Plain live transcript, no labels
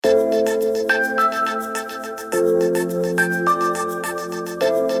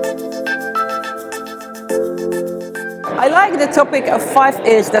like the topic of 5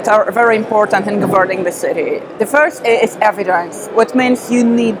 Is that are very important in governing the city. The first is evidence, which means you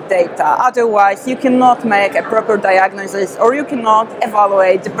need data. Otherwise, you cannot make a proper diagnosis or you cannot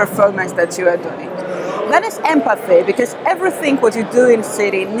evaluate the performance that you are doing. Then is empathy, because everything what you do in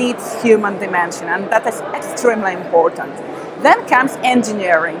city needs human dimension, and that is extremely important. Then comes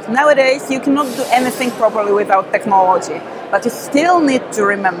engineering. Nowadays, you cannot do anything properly without technology, but you still need to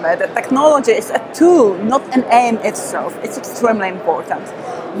remember that technology is a tool, not an aim itself. It's extremely important.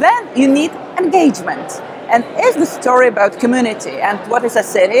 Then you need engagement. And it's the story about community. And what is a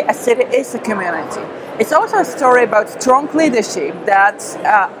city? A city is a community. It's also a story about strong leadership that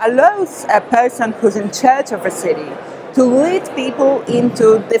allows a person who's in charge of a city to lead people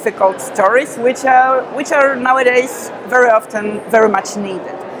into difficult stories, which are nowadays very often very much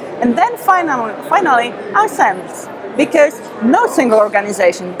needed. And then finally, our sense, because no single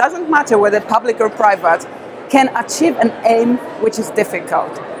organization, doesn't matter whether public or private, can achieve an aim which is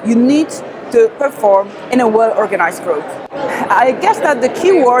difficult. You need to perform in a well-organized group. I guess that the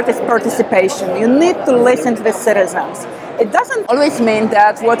key word is participation. You need to listen to the citizens. It doesn't always mean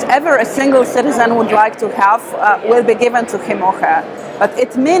that whatever a single citizen would like to have will be given to him or her. But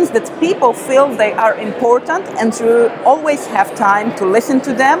it means that people feel they are important and to always have time to listen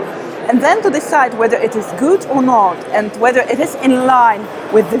to them and then to decide whether it is good or not and whether it is in line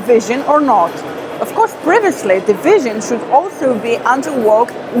with the vision or not. Of course, previously, the vision should also be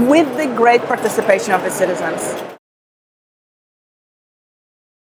underworked with the great participation of the citizens.